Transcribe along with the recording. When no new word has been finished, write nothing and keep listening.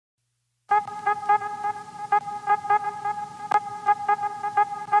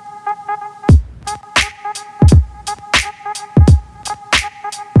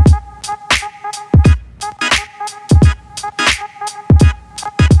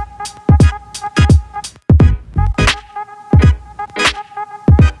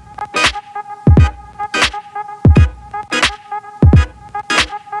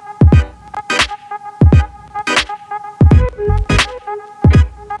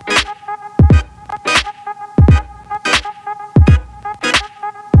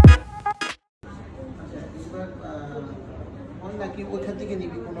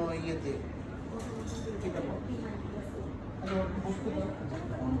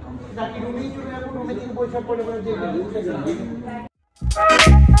নাকি রুমেই চলে যাবো, রুমে থেকে বৈশাখ পরে পরে যে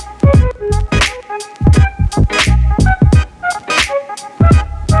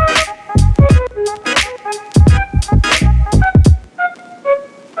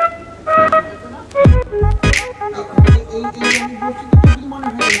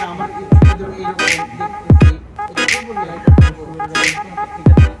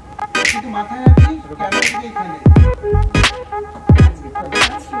মাথায় রাখি ক্যামেরা এখানে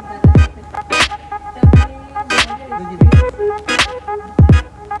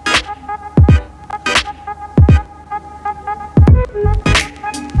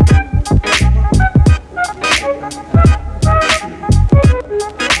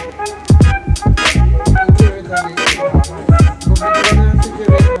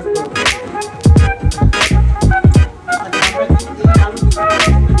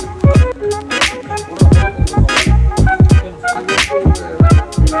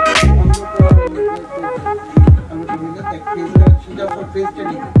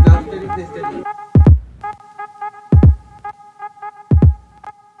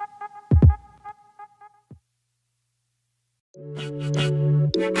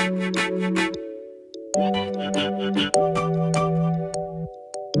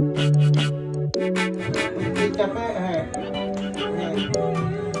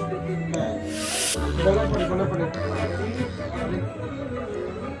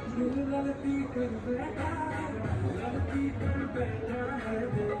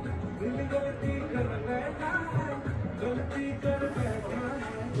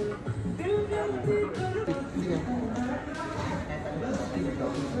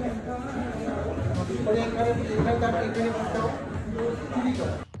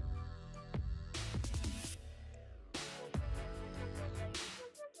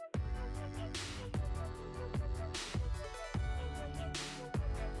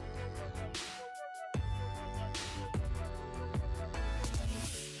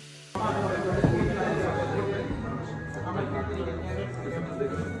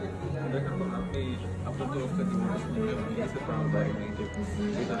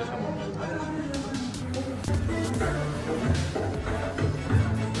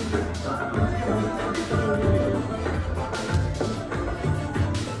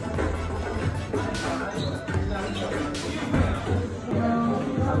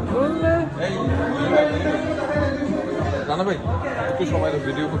জানা ভাই একটু সময়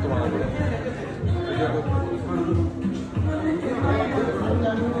ভিডিও করতে মানা করে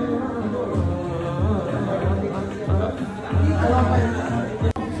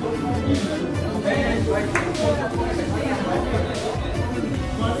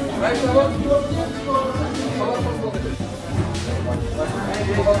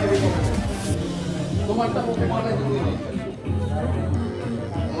তোমারটা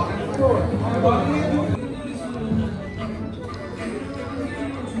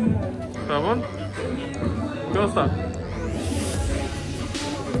শ্রাবণ কি অবস্থা?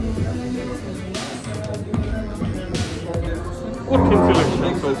 কঠিন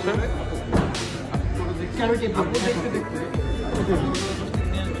সিলেকশন চলছে।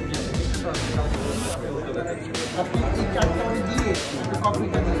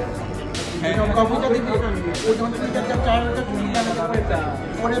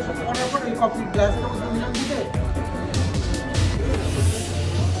 কফি গ্লাস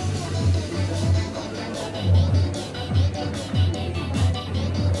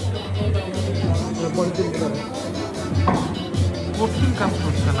কঠিন কাজ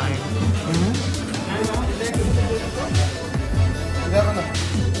করছে না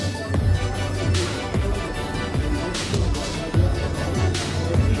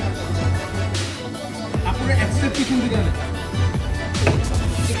আপনারা এক্সপেকটেশন দিবেন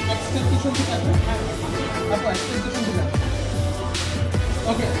এক্সপেকটেশন দিবেন আপনি এক্সপেকটেশন দিবেন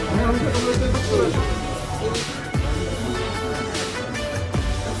ওকে আমি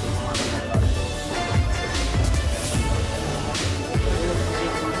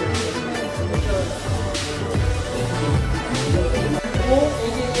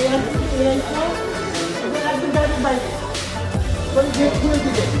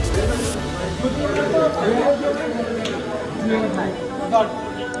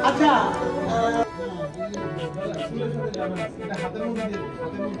আচ্ছা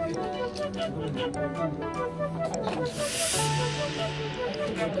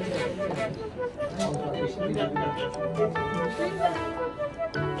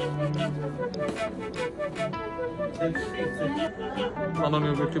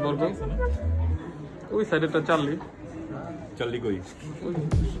মাননীয় ব্যক্তিবর্গ ওই সাইডেটা চাললি কই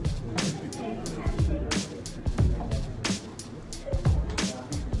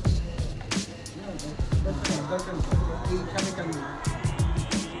দরকার নেই এই খানে কালি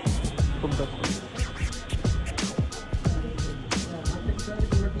খুব দরকার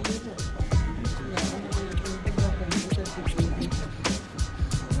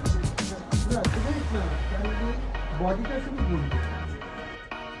বডিটা শুধু গুণ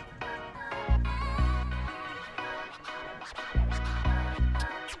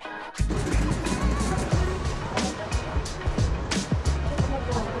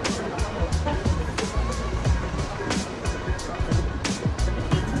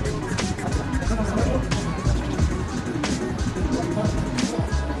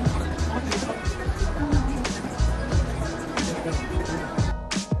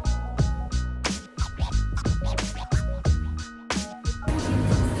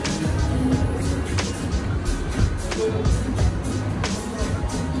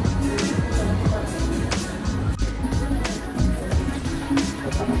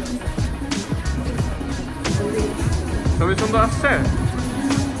ছবি সুন্দর আসছে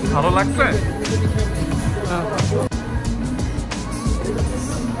ভালো লাগছে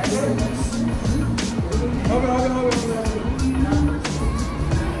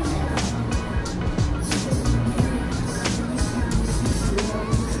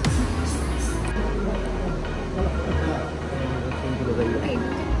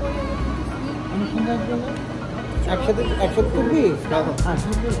একসাথে করবি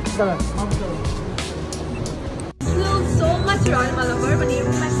So much royal malabar, but you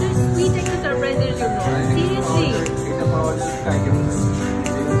remember sweet একটা সারপ্রাইজের জন্য সিরিয়াসলি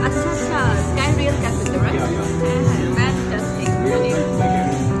আচ্ছা স্কাই রিয়েল ক্যাফে তো right fantastic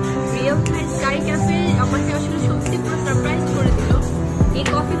real sky cafe আমাকে আসলে সত্যি পুরো সারপ্রাইজ করে দিল এই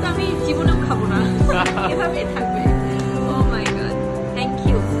কফি তো আমি জীবনেও খাবো না এভাবেই থাকবে ও মাই god thank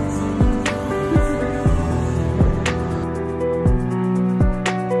you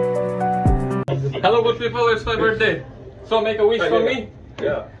Hello good people, it's my birthday. So make a wish for me.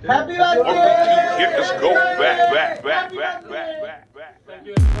 Yeah. Happy birthday! Get this go back. Thank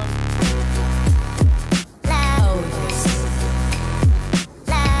you everyone.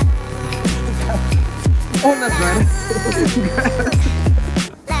 Oh, that's right.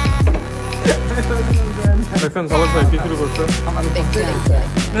 দেখছেন সালাদ ভাই কি শুরু করছে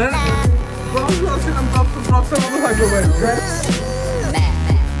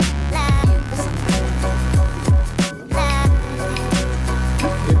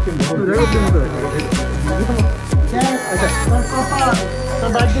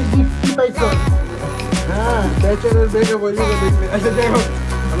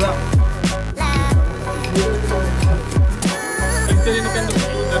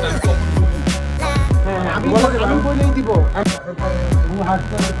আমি বলেই দিব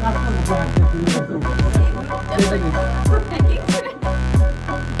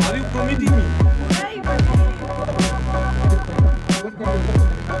Are you promising me?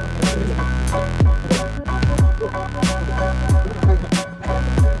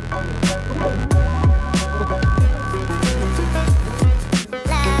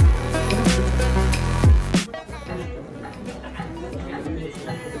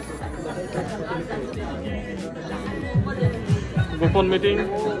 Open meeting.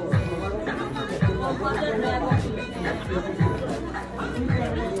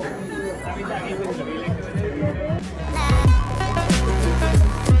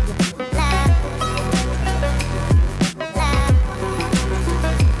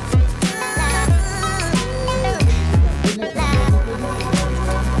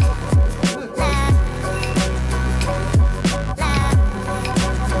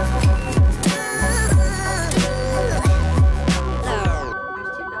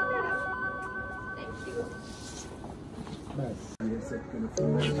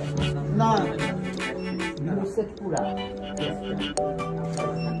 না set পুরা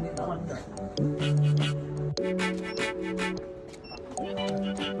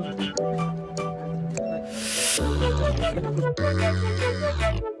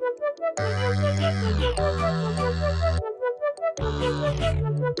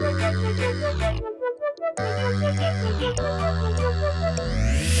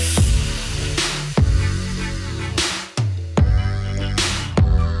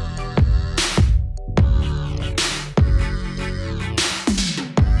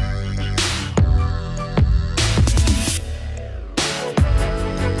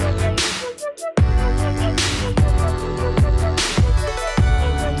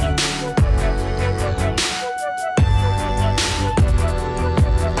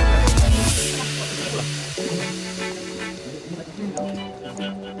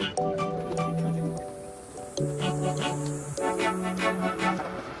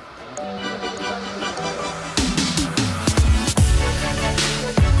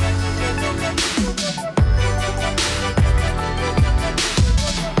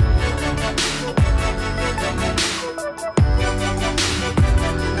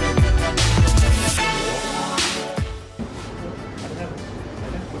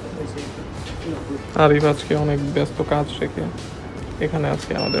আরিফ আজকে অনেক ব্যস্ত কাজ রেখে এখানে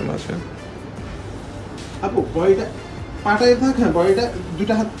আজকে আমাদের মাঝে। আপু বডিটা পাটায় থাক, হ্যাঁ বডিটা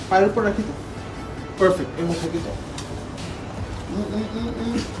দুটো হাত পায়ের উপর রাখি তো পারফেক্ট এমন থাকি তো।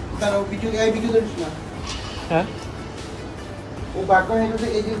 তারাও ভিডিও ধরিস না। হ্যাঁ ও বাঁকা হয়ে গেছে,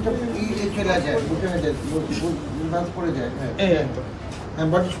 এই জিনিসটা চলে যায়, বুঝে হয়ে যায়, বাস পড়ে যায়। হ্যাঁ হ্যাঁ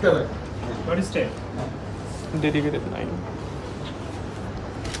body style, body style dedicated নাই।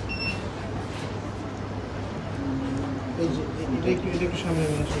 এই যে এটা একটু সামনে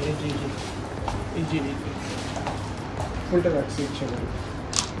নিয়ে আসুন। এই যে ফুলটা রাখছি ইচ্ছা করে,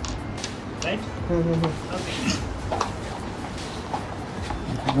 রাইট?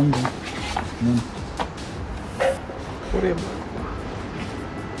 ওরে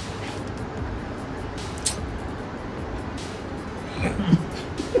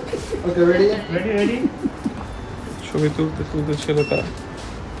ওকে রেডি। ছবি তুলতে তুলতে ছেলেটা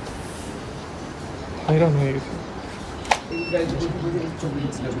হয়রান হয়ে গেছে।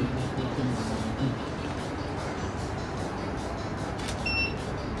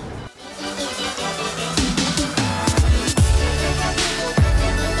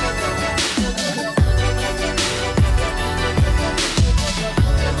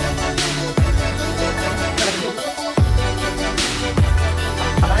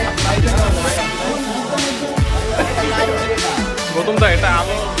 গৌতমদা এটা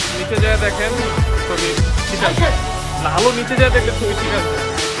আলো নিচে যায় দেখেন ছবি ঠিক আছে, না আলো নিচে যায় দেখলে ছবি ঠিক আছে।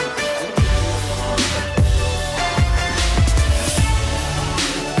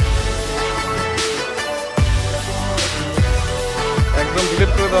 একদম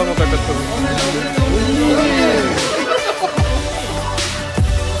ডিলিট করে দেওয়ার মতো একটা ছবি।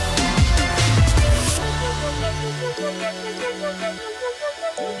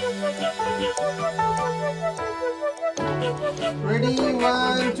 Ready,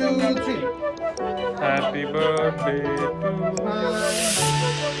 1, 2, 3. Happy birthday to you.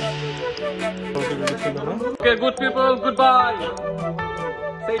 Okay, good people, goodbye.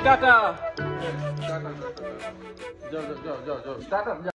 Say tata. Tata.